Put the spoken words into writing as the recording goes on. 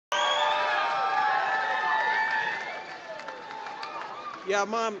Yeah,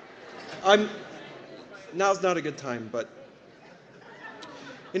 Mom, I'm. Now's not a good time, but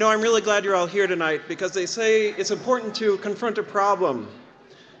I'm really glad you're all here tonight because they say it's important to confront a problem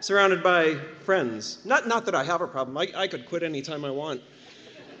surrounded by friends. Not that I have a problem. I could quit anytime I want.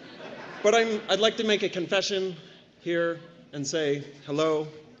 But I'd like to make a confession here and say, hello,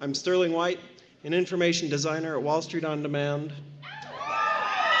 I'm Sterling White, an information designer at Wall Street On Demand.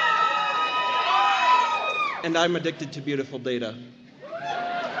 And I'm addicted to beautiful data.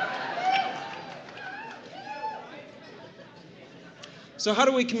 So how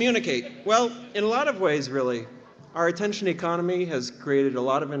do we communicate? Well, in a lot of ways, really. Our attention economy has created a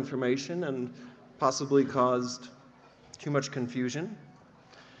lot of information and possibly caused too much confusion.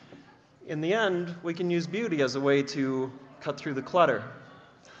 In the end, we can use beauty as a way to cut through the clutter.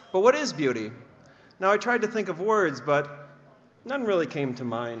 But what is beauty? Now, I tried to think of words, but none really came to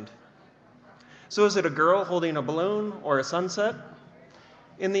mind. So is it a girl holding a balloon or a sunset?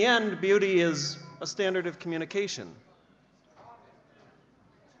 In the end, beauty is a standard of communication.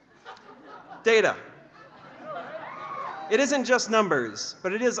 Data. It isn't just numbers,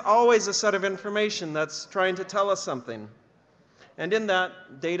 but it is always a set of information that's trying to tell us something. And in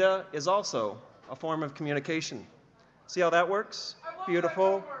that, data is also a form of communication. See how that works?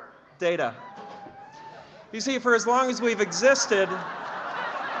 Beautiful data. You see, for as long as we've existed,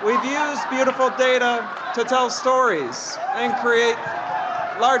 we've used beautiful data to tell stories and create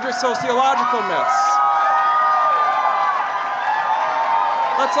larger sociological myths.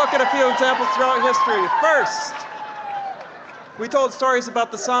 Let's look at a few examples throughout history. First, we told stories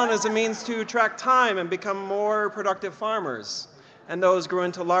about the sun as a means to track time and become more productive farmers. And those grew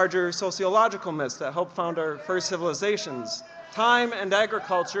into larger sociological myths that helped found our first civilizations. Time and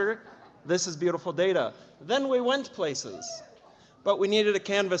agriculture, this is beautiful data. Then we went places, but we needed a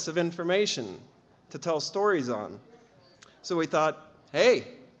canvas of information to tell stories on. So we thought, hey,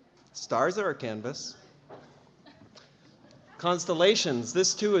 stars are a canvas. Constellations,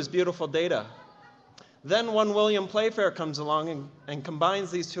 this too is beautiful data. Then one William Playfair comes along and combines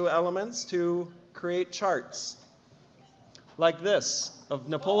these two elements to create charts, like this, of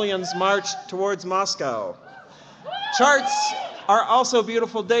Napoleon's march towards Moscow. Charts are also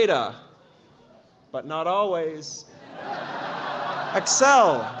beautiful data, but not always.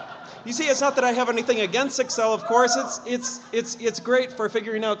 Excel. You see, it's not that I have anything against Excel, of course. It's great for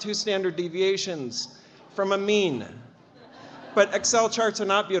figuring out two standard deviations from a mean. But Excel charts are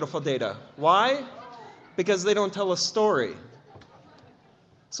not beautiful data. Why? Because they don't tell a story.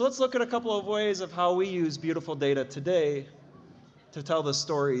 So let's look at a couple of ways of how we use beautiful data today to tell the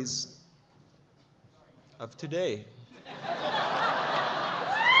stories of today.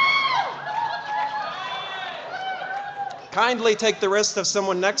 Kindly take the wrist of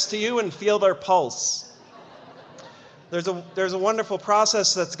someone next to you and feel their pulse. There's a wonderful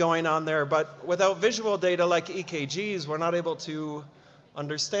process that's going on there, but without visual data like EKGs, we're not able to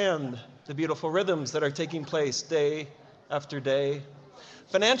understand the beautiful rhythms that are taking place day after day.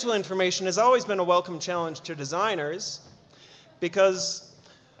 Financial information has always been a welcome challenge to designers because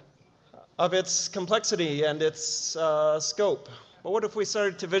of its complexity and its scope. But what if we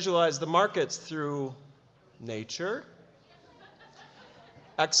started to visualize the markets through nature?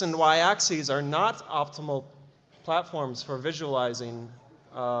 X and Y axes are not optimal platforms for visualizing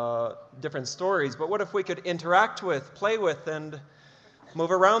different stories, but what if we could interact with, play with, and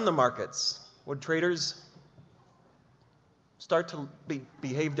move around the markets? Would traders start to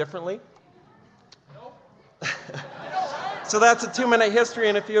behave differently? Nope. So that's a 2-minute history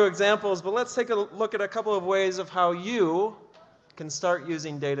and a few examples, but let's take a look at a couple of ways of how you can start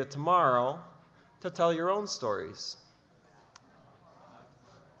using data tomorrow to tell your own stories.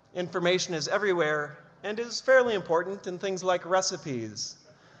 Information is everywhere and is fairly important in things like recipes.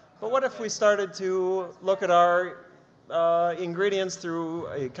 But what if we started to look at our ingredients through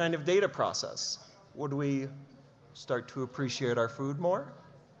a kind of data process? Would we start to appreciate our food more?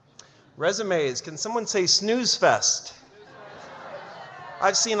 Resumes, can someone say snooze fest?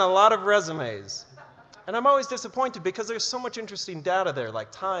 I've seen a lot of resumes. And I'm always disappointed because there's so much interesting data there,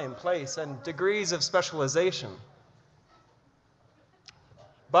 like time, place, and degrees of specialization.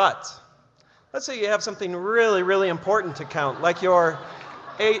 But let's say you have something really, really important to count, like your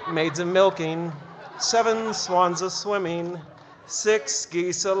 8 maids a milking, 7 swans a swimming, 6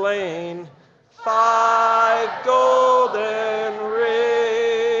 geese a laying, 5 golden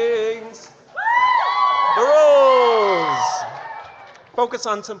rings. The rules. Focus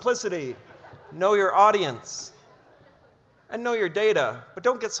on simplicity. Know your audience. And know your data. But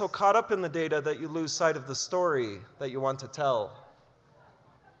don't get so caught up in the data that you lose sight of the story that you want to tell.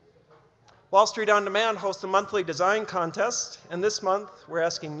 Wall Street On Demand hosts a monthly design contest, and this month we're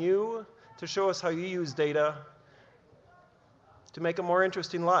asking you to show us how you use data to make a more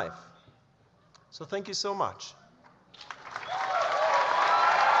interesting life. So thank you so much.